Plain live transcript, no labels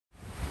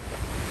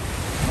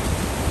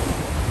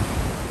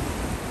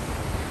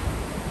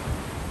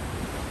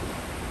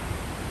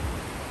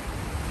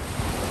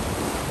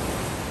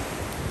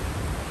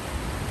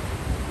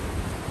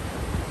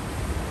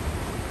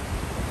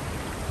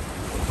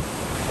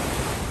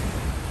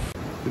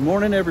Good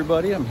morning,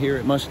 everybody. I'm here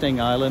at Mustang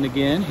Island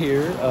again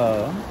here,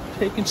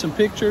 taking some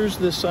pictures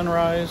this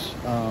sunrise.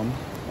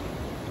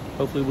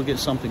 Hopefully we'll get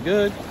something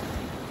good.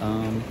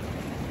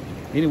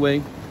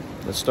 Anyway,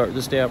 let's start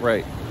this day out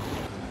right.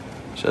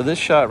 So this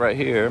shot right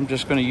here, I'm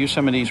just going to use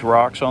some of these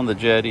rocks on the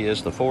jetty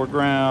as the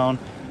foreground.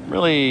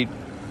 Really,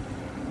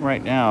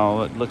 right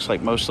now, it looks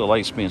like most of the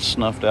light's being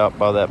snuffed out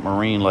by that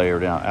marine layer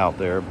down out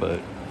there.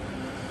 But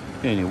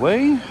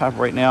anyway,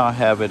 right now I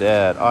have it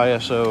at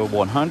ISO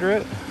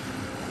 100.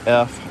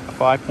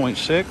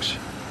 f5.6,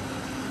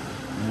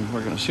 and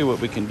we're going to see what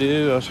we can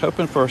do. I was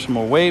hoping for some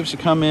more waves to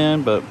come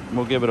in, but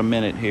we'll give it a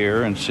minute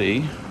here and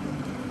see.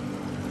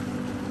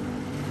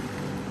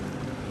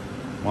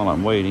 While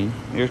I'm waiting,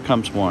 here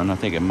comes one. I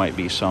think it might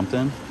be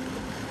something.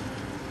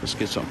 Let's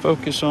get some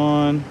focus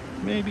on.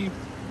 Maybe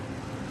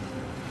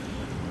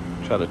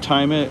try to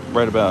time it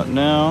right about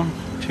now.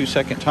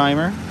 2-second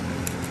timer.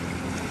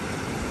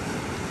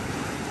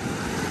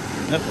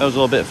 Yep, that was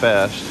a little bit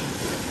fast.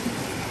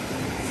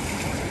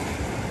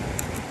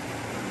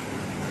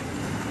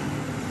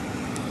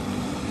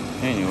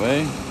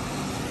 Anyway,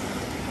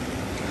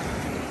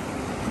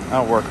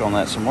 I'll work on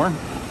that some more.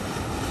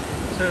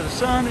 So the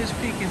sun is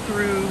peeking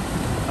through,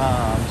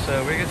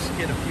 so we're going to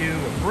get a few.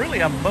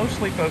 Really, I'm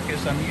mostly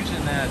focused. I'm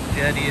using that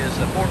jetty as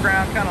a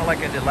foreground, kind of like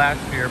I did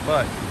last year,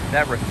 but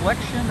that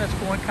reflection that's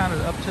going kind of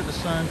up to the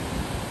sun,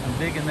 I'm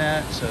digging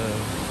that. So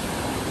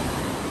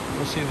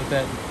we'll see what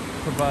that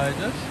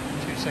provides us.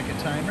 2-second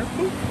timer.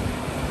 Boop.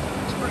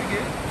 That's pretty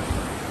good.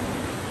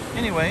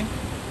 Anyway,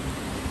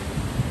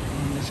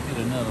 let's get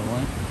another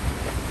one.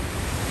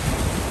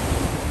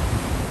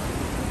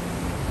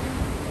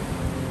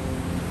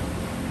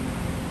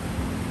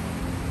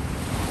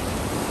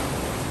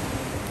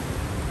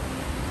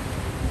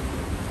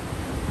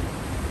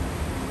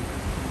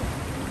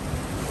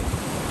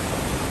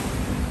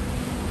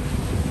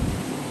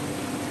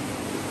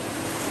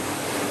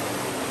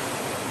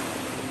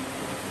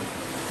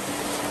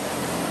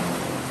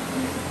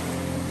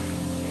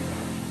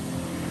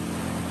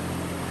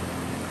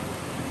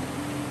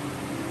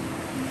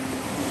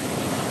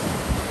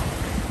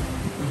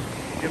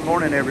 Good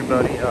morning,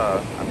 everybody.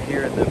 I'm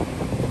here at the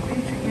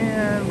beach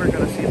again. We're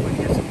going to see if we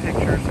can get some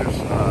pictures. There's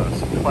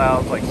some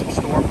clouds, like some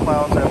storm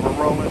clouds that we're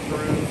rolling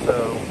through.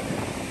 So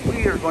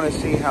we are going to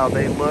see how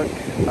they look.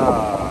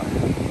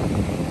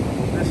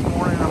 This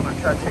morning I'm going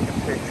to try to take a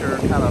picture,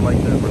 kind of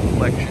like the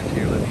reflections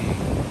here.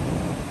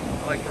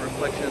 I like the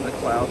reflection of the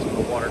clouds and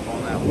the water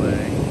going that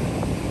way.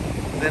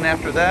 Then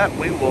after that,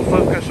 we will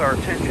focus our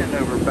attention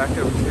back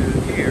over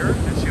to here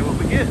and see what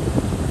we get.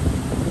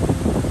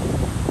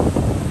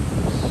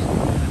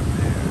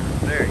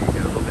 There you go, a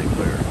little bit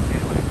clearer.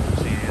 Anyway,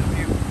 see you in a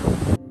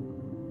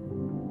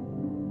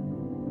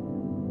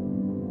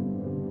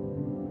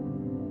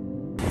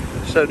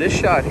few. So this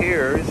shot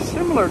here is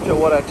similar to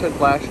what I took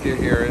last year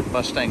here at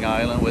Mustang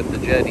Island with the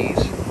jetties.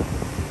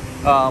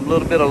 A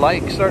little bit of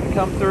light starting to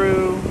come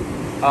through.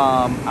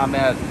 I'm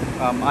at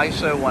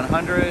ISO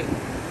 100,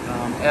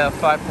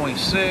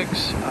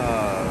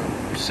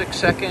 f5.6, 6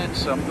 seconds.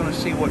 So I'm going to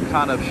see what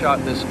kind of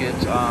shot this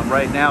gets.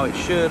 Right now it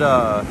should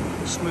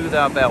smooth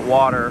out that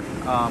water.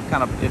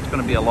 It's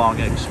going to be a long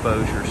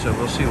exposure, so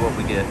we'll see what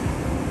we get.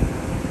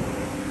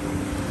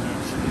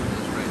 Let's do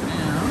this right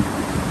now.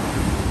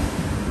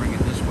 Bring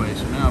it this way.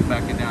 So now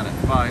back it down at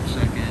 5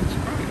 seconds.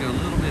 Probably go a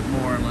little bit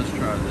more, and let's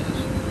try this.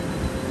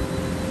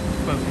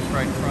 Focus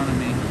right in front of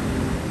me.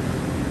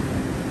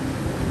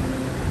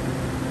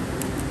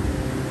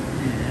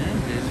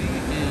 And busy.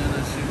 And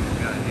let's see what we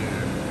got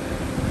here.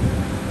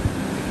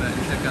 Get back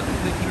and check out the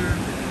picture.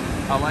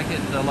 I like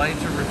it. The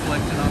lights are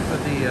reflecting off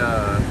of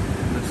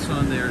the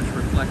sun there. It's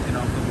reflecting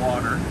off the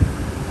water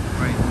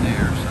right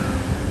there. So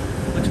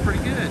looks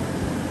pretty good.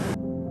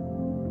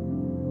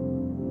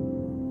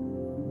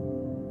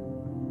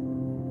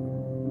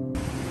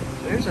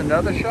 There's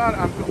another shot.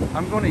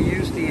 I'm going to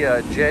use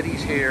the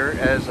jetties here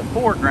as a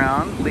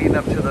foreground, leading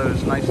up to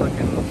those nice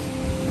looking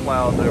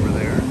clouds over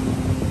there.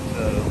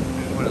 So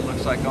here's what it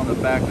looks like on the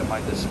back of my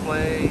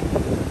display.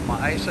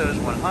 My ISO is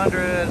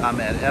 100.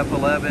 I'm at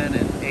f11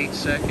 in 8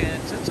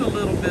 seconds. It's a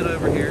little bit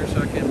over here,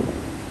 so I can.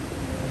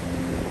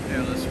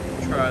 Here, let's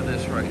try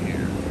this right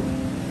here.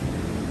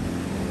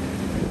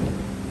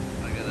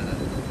 Look at that.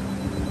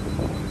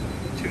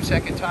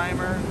 2-second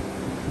timer.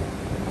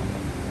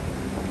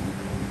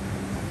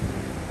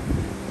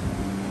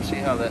 See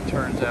how that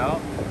turns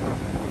out.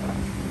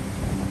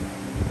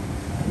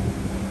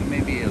 It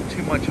may be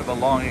too much of a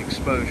long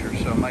exposure,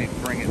 so I might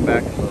bring it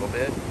back a little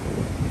bit.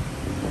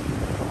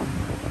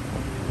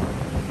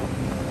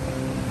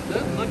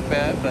 Doesn't look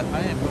bad, but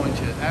I am going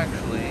to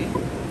actually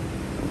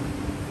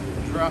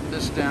drop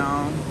this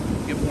down,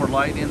 get more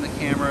light in the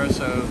camera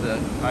so that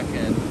I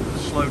can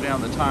slow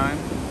down the time.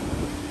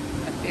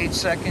 At 8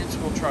 seconds,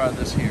 we'll try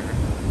this here.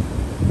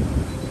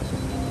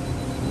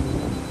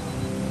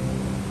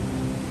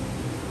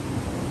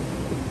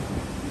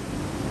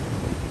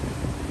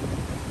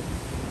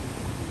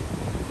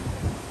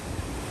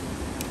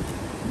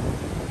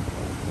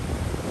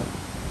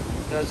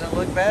 Doesn't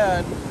look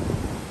bad.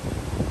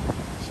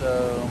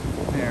 So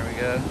there we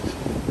go.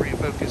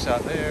 Refocus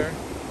out there.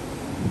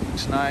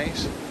 Looks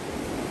nice.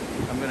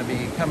 I'm going to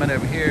be coming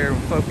over here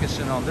and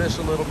focusing on this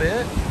a little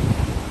bit.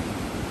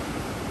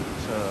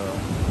 So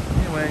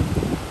anyway,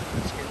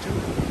 let's get to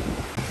it.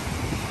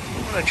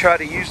 I'm going to try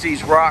to use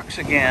these rocks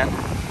again.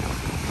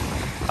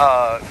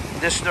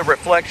 This is the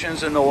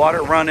reflections in the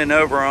water running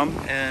over them,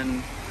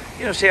 and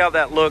you know, see how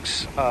that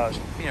looks.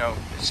 You know,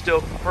 it's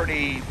still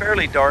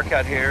fairly dark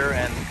out here,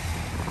 and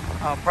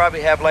I'll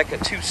probably have like a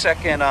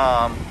 2-second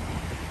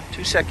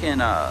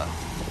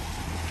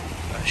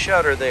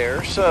shutter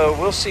there. So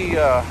we'll see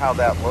how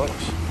that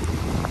looks.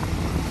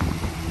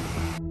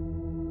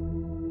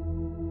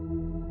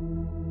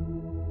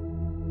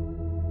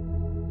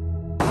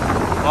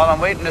 While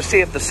I'm waiting to see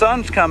if the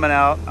sun's coming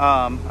out,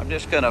 I'm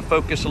just going to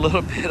focus a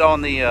little bit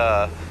on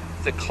the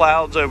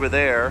clouds over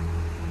there.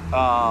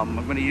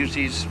 I'm going to use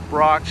these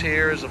rocks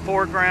here as a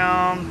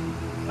foreground,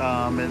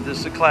 and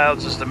the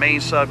clouds is the main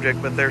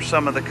subject, but there's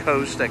some of the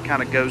coast that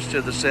kind of goes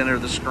to the center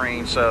of the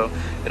screen, so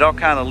it all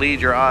kind of leads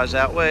your eyes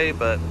that way,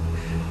 but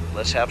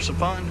let's have some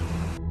fun.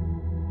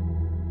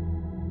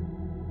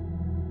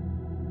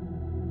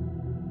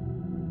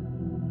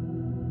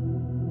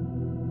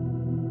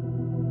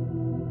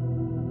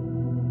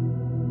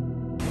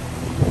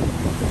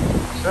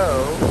 So,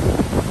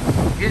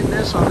 getting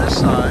this on this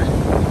side,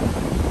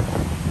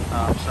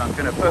 so I'm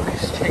going to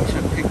focus, take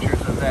some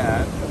pictures of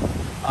that.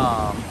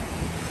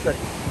 The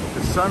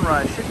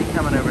sunrise should be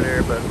coming over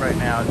there, but right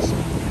now it's, you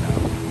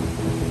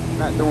know,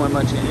 not doing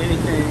much of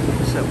anything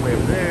except way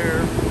over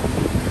there.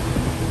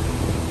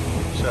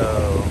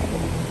 So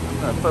I'm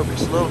going to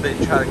focus a little bit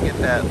and try to get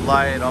that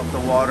light off the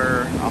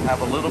water. I'll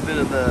have a little bit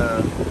of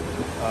the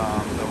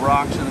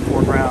rocks in the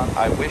foreground.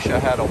 I wish I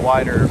had a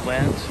wider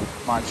lens.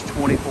 Mine's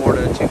 24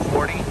 to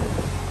 240,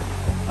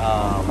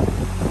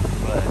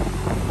 but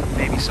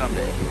maybe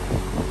someday.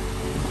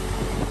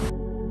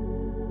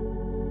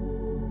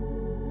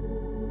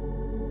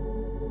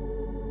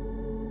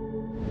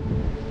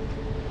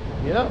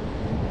 Yep,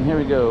 and here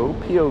we go,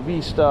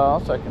 POV style,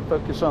 so I can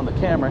focus on the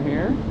camera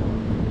here.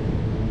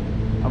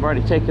 I've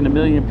already taken 1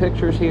 million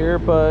pictures here,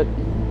 but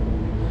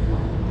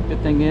the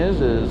good thing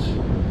is I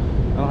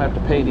don't have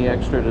to pay any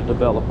extra to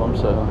develop them,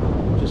 so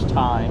just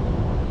time.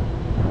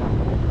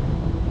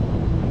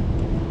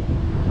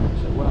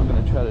 So what I'm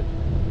going to try to...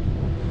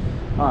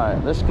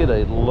 Alright, let's get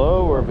a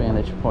lower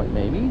vantage point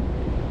maybe.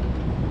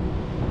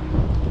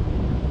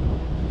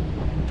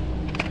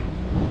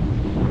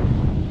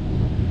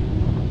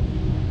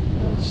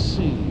 Let's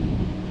see. I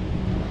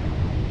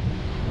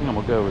think I'm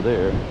going to go over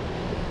there.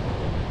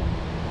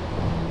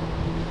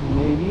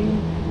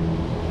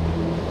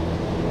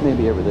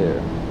 Maybe over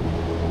there.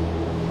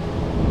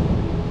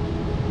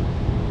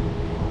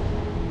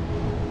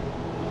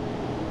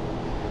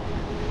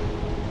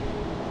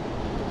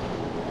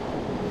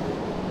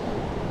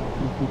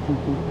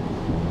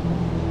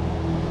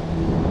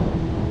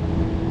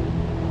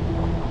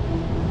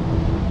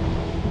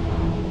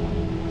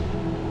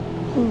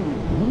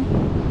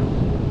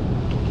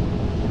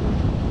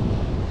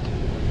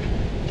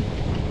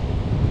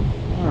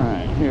 All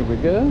right, here we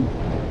go.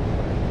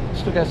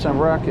 Still got some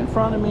rock in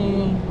front of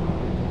me.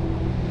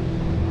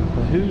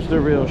 But who's the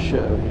real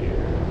show here?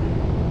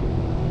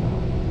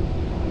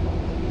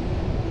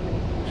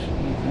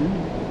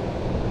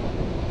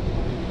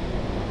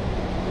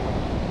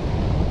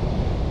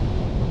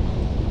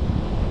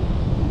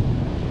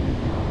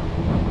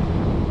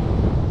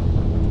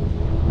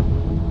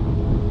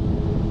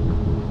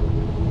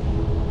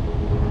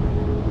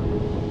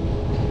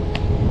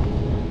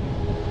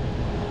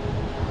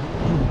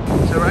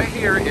 So right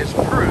here is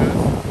proof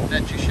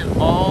that you should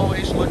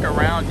always look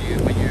around you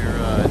when you're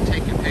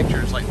taking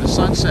pictures. Like the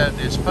sunset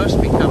is supposed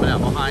to be coming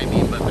out behind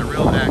me, but the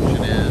real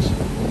action is,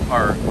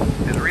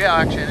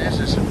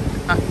 is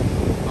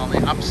on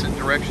the opposite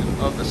direction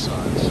of the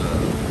sun. So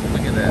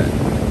look at that.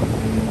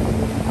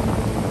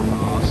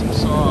 Awesome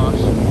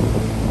sauce.